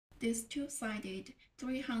This two-sided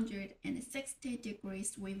 360-degree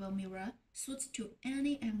swivel mirror suits to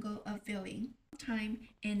any angle of viewing. Time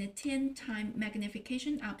and 10-time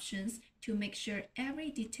magnification options to make sure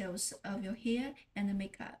every details of your hair and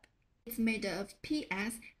makeup. It's made of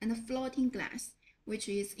PS and floating glass, which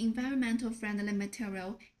is environmental friendly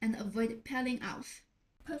material and avoid peeling off.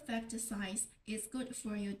 Perfect size is good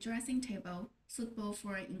for your dressing table, suitable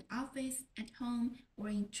for in office, at home, or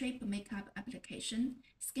in trip makeup application,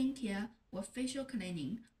 skincare, or facial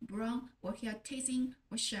cleaning, brow or hair teasing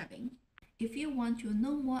or shaving. If you want to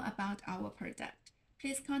know more about our product,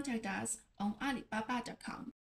 please contact us on Alibaba.com.